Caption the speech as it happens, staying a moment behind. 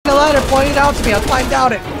Point it out to me. I'll climb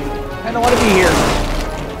down it. I don't want to be here.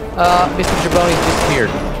 Mr. Jabronis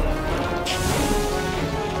disappeared.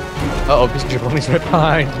 Uh-oh, Mr. Jabronis right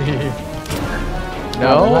behind me.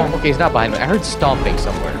 No? Okay, he's not behind me. I heard stomping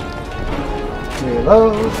somewhere.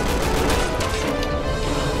 Reload.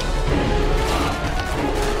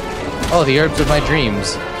 Oh, the herbs of my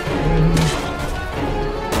dreams.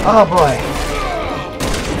 Oh boy.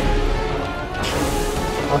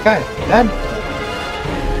 Okay, dead.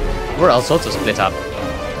 We're all sorts of split up.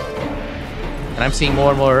 And I'm seeing more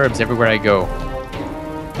and more herbs everywhere I go.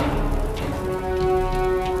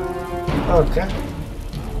 Okay.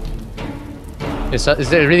 Is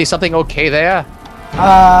there really something okay there?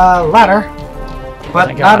 Ladder.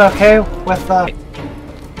 But not okay with,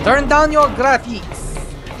 Turn down your graphics!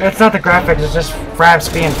 It's not the graphics, it's just fraps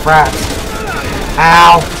being fraps.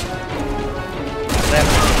 Ow!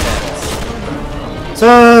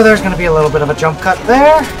 So there's gonna be a little bit of a jump cut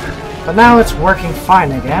there. But now it's working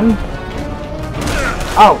fine again.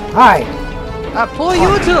 Oh, hi! I pull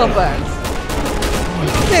you to the back!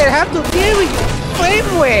 You have to deal with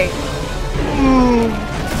flame way!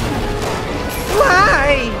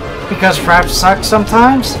 Why? Because fraps suck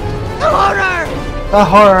sometimes? The horror! The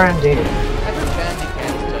horror indeed.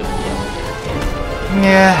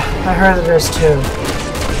 Yeah, I heard that there's two.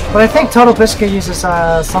 But I think Total Biscuit uses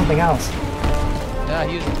something else. Yeah,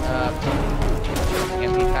 he uses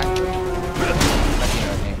empty factory.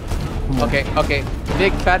 Okay.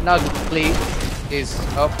 Big fat nug, please. Is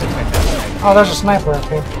oh, there's a sniper up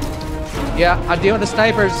here. Yeah, I'm dealing with the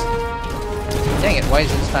snipers. Dang it, why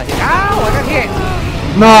is it not hit? Ow! I got hit!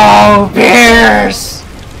 No, Pierce!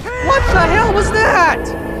 What the hell was that?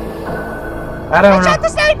 I don't know. I shot the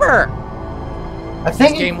sniper! I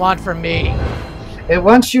think this game want from me. It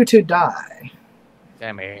wants you to die.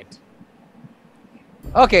 Damn it.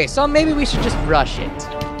 Okay, so maybe we should just rush it.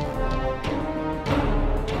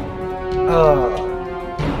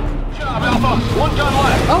 Job, Alpha. One gun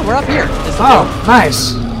left. Oh, we're up here. Oh,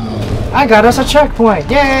 nice. I got us a checkpoint.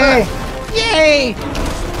 Yay! Yay!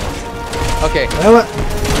 Okay. You know what?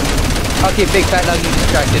 Okay, big fat nug, you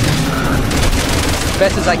distracted.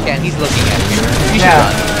 Best as I can. He's looking at me. You should Yeah.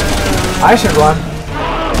 run. I should run.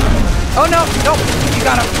 Oh no! No! You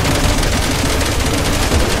got him!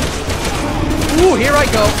 Ooh, here I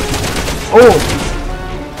go! Oh!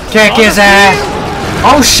 Kick his ass!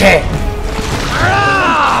 Oh shit!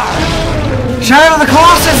 Shadow of the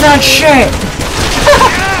Colossus, that shit!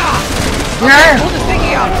 Okay, pull the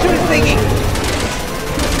thingy out! Shoot his thingy!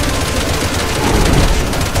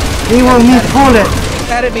 He will need to pull it!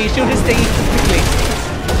 He's mad at me, shoot his thingy quickly!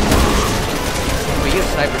 Wait, you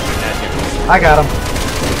have sniper shooting at you. I got him.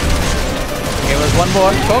 Okay, there's one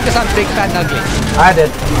more. Focus on Big Fat Nugly. I did.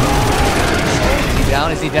 Is he down?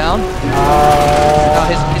 Is he down? No,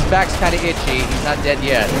 his back's kind of itchy. He's not dead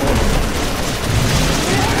yet.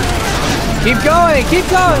 Keep going! Keep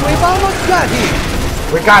going! We've almost got here!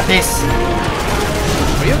 We got this.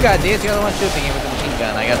 Well, you got this. You're the one shooting him with the machine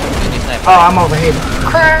gun. I got the mini sniper. Oh, I'm over here.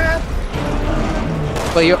 Crap!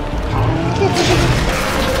 But you're...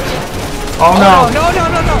 Oh no. No.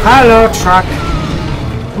 Hello, truck.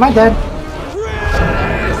 Am I dead?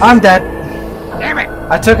 I'm dead. Damn it!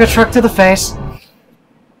 I took a truck to the face.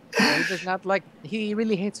 He does not like... He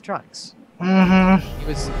really hates trucks. Mm-hmm. He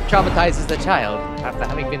was traumatized as a child after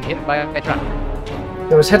having been hit by a truck.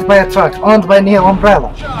 He was hit by a truck owned by Neo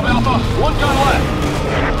Umbrella. Job, Alpha. One gun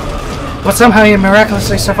left. But somehow he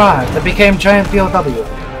miraculously survived and became Giant BOW.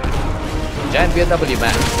 Giant BOW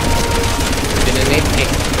man. Been an innate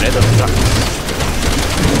red of trucks.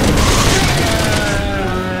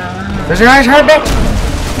 Does your eyes hurt, bitch?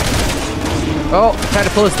 Oh, trying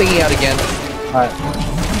to pull his thingy out again. Alright.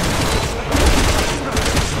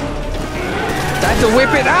 Time to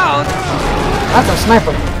whip it out! That's a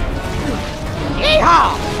sniper.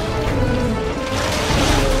 Yeehaw!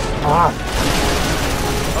 Ah.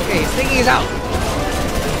 Okay, his thingy is out.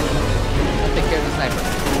 I'll take care of the sniper.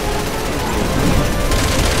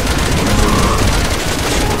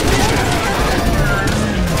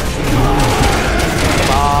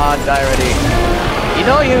 Come on, die already. You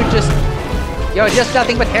know you're just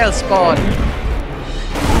nothing but hellspawn.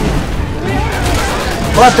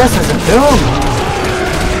 But this isn't Doom.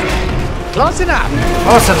 Close enough.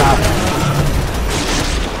 Close enough.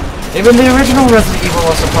 Even the original Resident Evil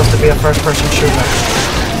was supposed to be a first-person shooter.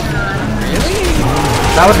 Really?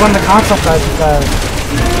 That was one of the concept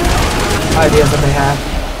ideas that they had.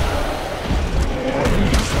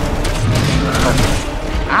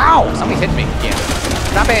 Ow! Somebody's hit me. Yeah.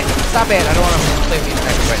 Stop it! Stop it! I don't want to play with these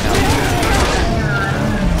snipers right now.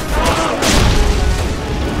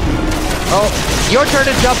 Oh, your turn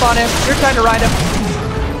to jump on him. Your turn to ride him.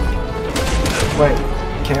 Wait,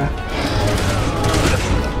 can't.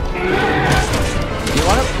 You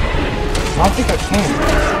want him? I don't think I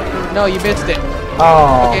can. No, you missed it.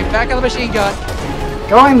 Oh. Okay, back on the machine gun.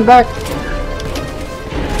 Going back.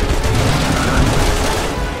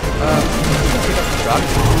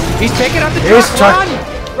 He's taking out the Here's truck.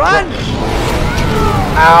 Run!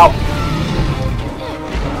 Ow.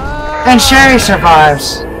 And Sherry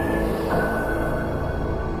survives.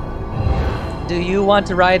 Do you want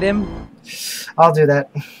to ride him? I'll do that.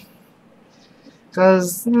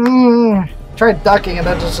 Cause tried ducking and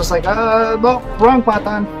then it's just like, no, wrong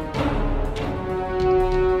button.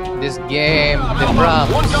 This game, the One drum.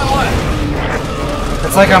 gun left.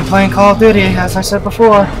 It's like I'm playing Call of Duty, as I said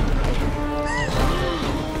before.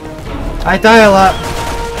 I die a lot,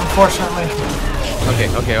 unfortunately.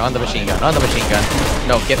 Okay, on the machine gun,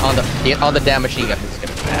 No, get on the damn machine gun. This is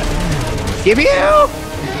gonna be bad. Give you!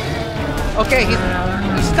 Okay, he's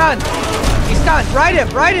stunned. He's stunned. Ride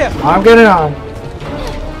him. I'm getting on.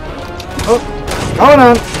 Oh, going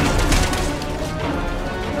on.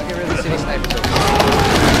 I'll get rid of the city sniper.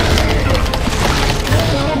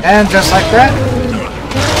 And just like that.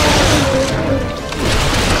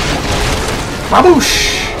 Baboosh!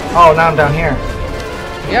 Oh, now I'm down here.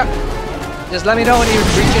 Yep. Just let me know when you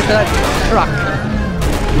reach into that truck.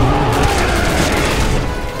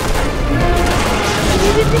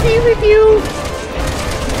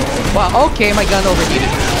 Wow, okay, my gun overheated.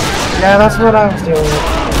 Yeah, that's what I was dealing with.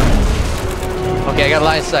 Okay, I got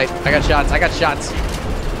line of sight. I got shots.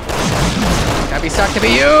 Gotta be sucked to be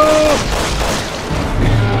you!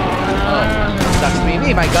 Oh, sucks to be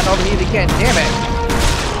me. My gun overheated again. Damn it.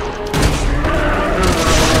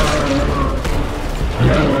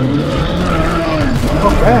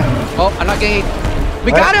 Okay. Oh, I'm not getting...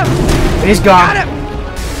 We got him! He's gone. Got him!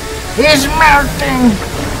 He's melting!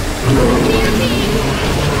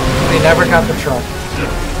 They never got the truck.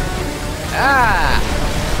 Ah!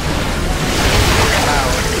 Wow.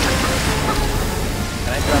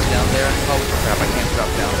 Can I drop down there? Oh, crap, I can't drop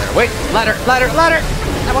down there. Wait! Ladder!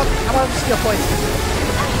 I want skill points.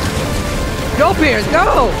 Go, Piers,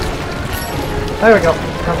 go! There we go.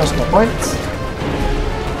 Couple skill points.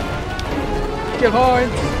 Skill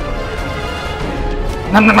points!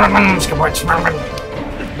 Skill points.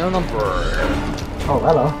 No number. Oh,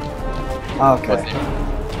 hello. What's Okay. it?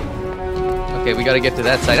 Okay, we gotta get to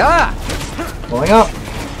that side. Ah! Going up.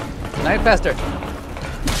 Night faster.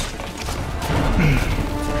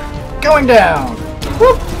 Going down.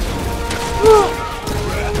 Whoop. Whoop.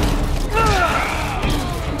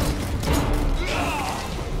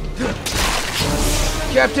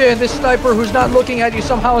 Captain, this sniper who's not looking at you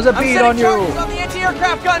somehow has a bead on you. I'm on the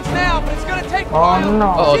anti-aircraft guns now, but it's gonna take a Oh while.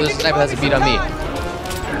 no. Oh, See if this you sniper can has a buy bead me on me. some time.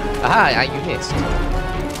 Aha, you missed.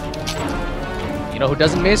 You know who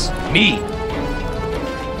doesn't miss? Me.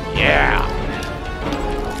 Yeah.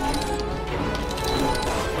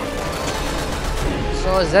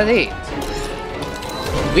 So is that it?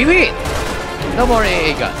 We win. No more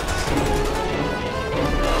AA guns.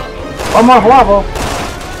 One more wobble.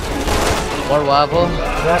 More wobble.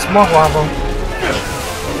 That's more wobble.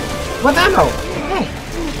 What ammo? Hey.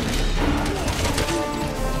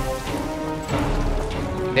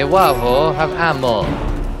 The wobble have ammo.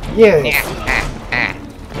 Yes.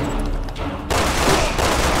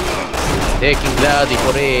 Taking Cloudy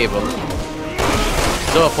forever.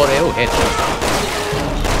 So forever headshot.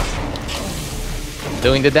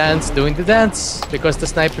 Doing the dance, because the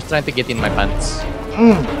sniper's trying to get in my pants.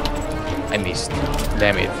 I missed.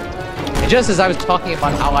 Damn it. And just as I was talking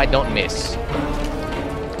about how I don't miss.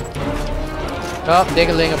 Oh,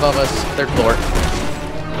 dingling above us, 3rd floor.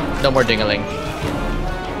 No more dingling.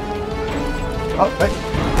 Oh, wait.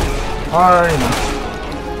 Alright.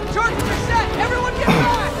 Charges are set. Everyone get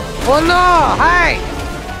back. Oh no! Hi!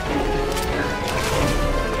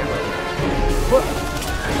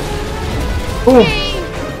 Boom.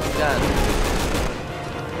 Done.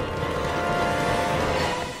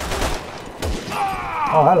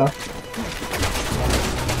 Oh, hello.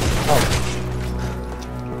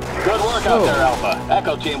 Good work out there, Alpha.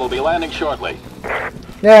 Echo team will be landing shortly.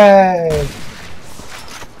 Yay.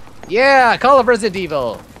 Yeah! Call of Resident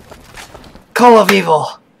Evil! Call of Evil.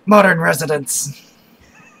 Modern Residents.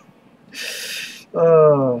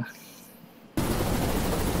 I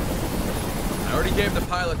already gave the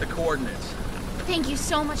pilot the coordinates. Thank you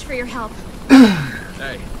so much for your help.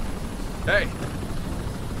 Hey. Hey.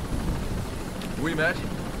 We met?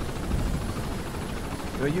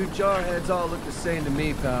 Well, you jarheads all look the same to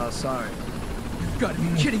me, pal. Sorry. You've got to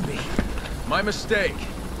be kidding me. My mistake.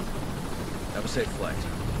 Have a safe flight.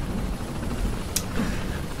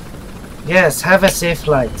 Yes, have a safe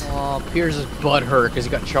flight. Oh, Pierce's butt hurt because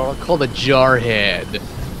he got called a jarhead.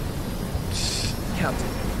 Captain,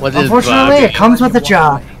 What is Unfortunately, it comes with a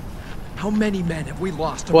job. how many men have we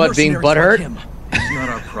lost to What, being mercenaries butthurt? like him? It's not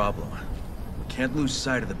our problem. Can't lose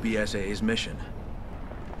sight of the BSAA's mission.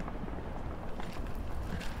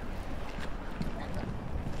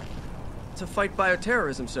 To fight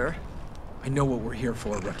bioterrorism, sir. I know what we're here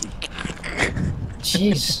for, rookie.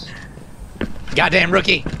 Jeez. Goddamn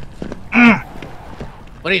rookie!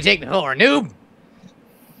 What do you take me for, noob?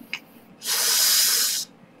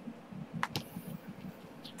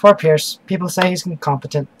 Poor Pierce. People say he's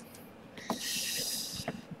incompetent.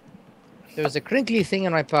 There's a crinkly thing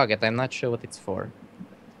in my pocket. I'm not sure what it's for.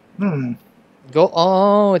 Hmm.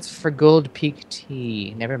 Oh, it's for gold peak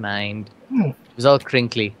tea. Never mind. It was all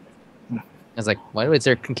crinkly. I was like, why is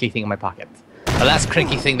there a crinkly thing in my pocket? The last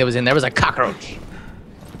crinkly thing that was in there was a cockroach.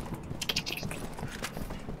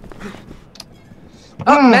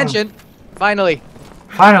 Oh, mansion! Finally.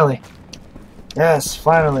 Finally. Yes,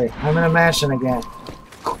 finally. I'm in a mansion again.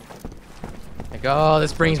 Like, oh,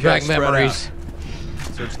 this brings back Spread out. memories.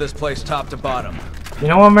 Search this place top to bottom. You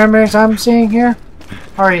know what memories I'm seeing here?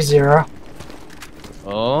 RE0.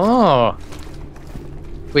 Oh.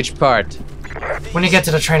 Which part? When you get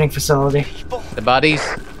to the training facility. The bodies?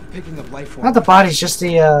 Picking up life form. Not the bodies, just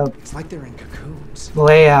the It's like they're in cocoons.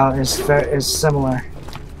 layout is similar.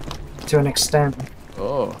 To an extent.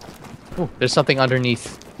 Oh. Ooh, there's something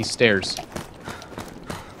underneath these stairs.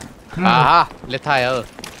 Aha! Le tile.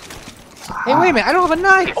 Hey, wait a minute, I don't have a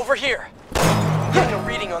knife! Over here. I'm getting a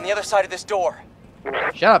reading on the other side of this door.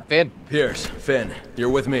 Shut up, Finn. Pierce, Finn, you're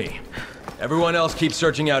with me. Everyone else keep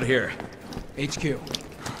searching out here. HQ.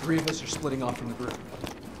 3 of us are splitting off from the group.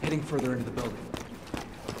 Heading further into the building.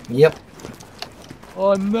 Yep.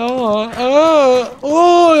 Oh no!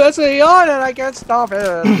 Oh, that's a yawn and I can't stop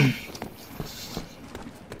it.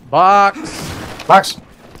 Box. Box.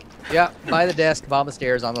 Yeah, by the desk, bottom of the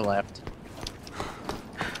stairs on the left.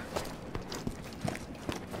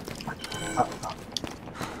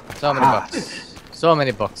 So many books. So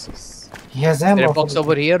many boxes. He has There ammo. are books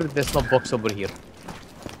over here. There's no books over here.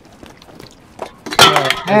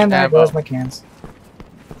 And there ammo. goes my cans.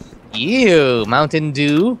 Ew, Mountain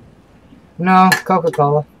Dew. No,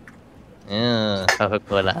 Coca-Cola.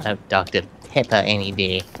 Coca-Cola, Dr. Pepper any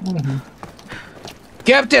day. Mm-hmm.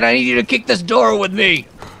 Captain, I need you to kick this door with me.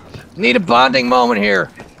 Need a bonding moment here.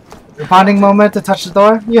 The bonding moment to touch the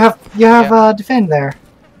door. You have Finn there.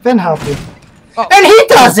 Finn help you. Oh. And he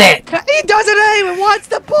does it! He doesn't anyway. What's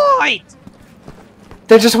the point?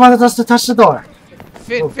 They just wanted us to touch the door.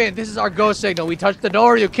 Finn, this is our go signal. We touch the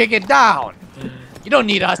door, you kick it down. You don't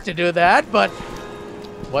need us to do that, but...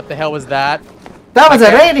 What the hell was that? That was a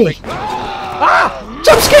lady! Ah!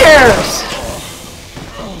 Jump scares!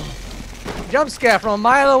 Jump scare from a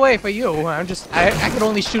mile away for you. I can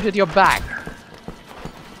only shoot at your back.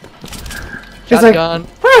 She's like, Shotgun.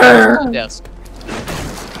 "Brrr." Desk.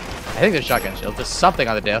 I think there's shotgun shells. There's something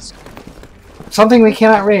on the desk. Something we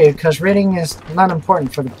cannot read because reading is not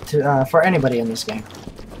important for anybody in this game.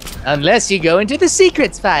 Unless you go into the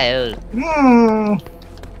secrets file.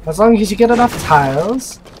 As long as you get enough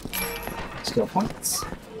tiles. Skill points.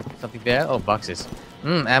 Something there? Oh, boxes.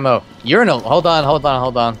 Ammo. Urinal. Hold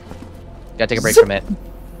on. Gotta take a break Zip. from it.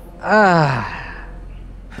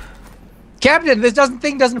 Captain, this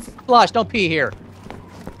thing doesn't flush. Don't pee here.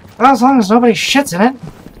 Well, as long as nobody shits in it.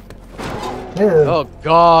 Ew. Oh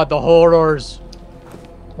God, the horrors.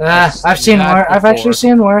 I've seen that worse. I've actually before.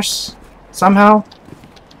 seen worse. Somehow.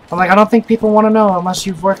 I'm like, I don't think people want to know unless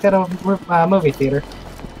you've worked at a movie theater.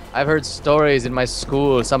 I've heard stories in my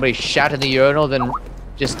school. Somebody shat in the urinal, then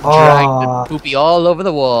just dragged the poopy all over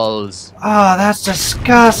the walls. Oh, that's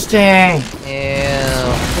disgusting.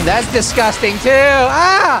 Ew. That's disgusting too.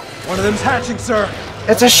 Ah! One of them's hatching, sir.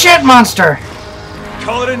 It's a shit monster.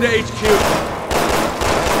 Call it into HQ.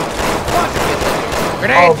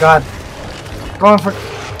 Grenade! Oh God. Going for.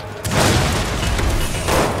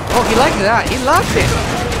 Oh, he liked that. He loved it.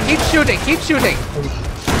 Keep shooting. Keep shooting.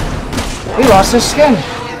 He lost his skin.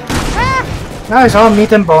 Now he's all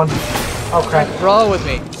meat and bone. Oh crap. Brawl with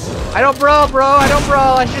me. I don't brawl, bro. I don't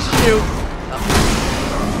brawl. I just shoot.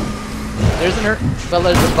 There's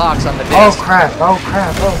there's a box on the Oh desk. crap. Oh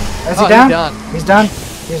crap. Oh. Is he Oh, down? he's done. He's done.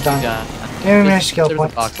 He's done. Done. Give me a skill There's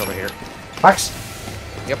point. a box over here. Box.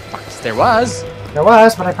 Yep, box. There was. There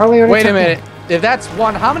was, but I probably already Wait a took minute. it. If that's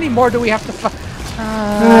one, how many more do we have to find?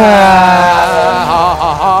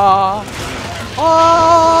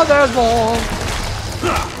 Oh, there's more.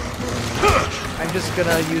 I'm just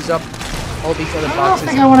gonna use up all these other I don't boxes.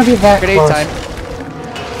 think I want to be that Grenade close. time.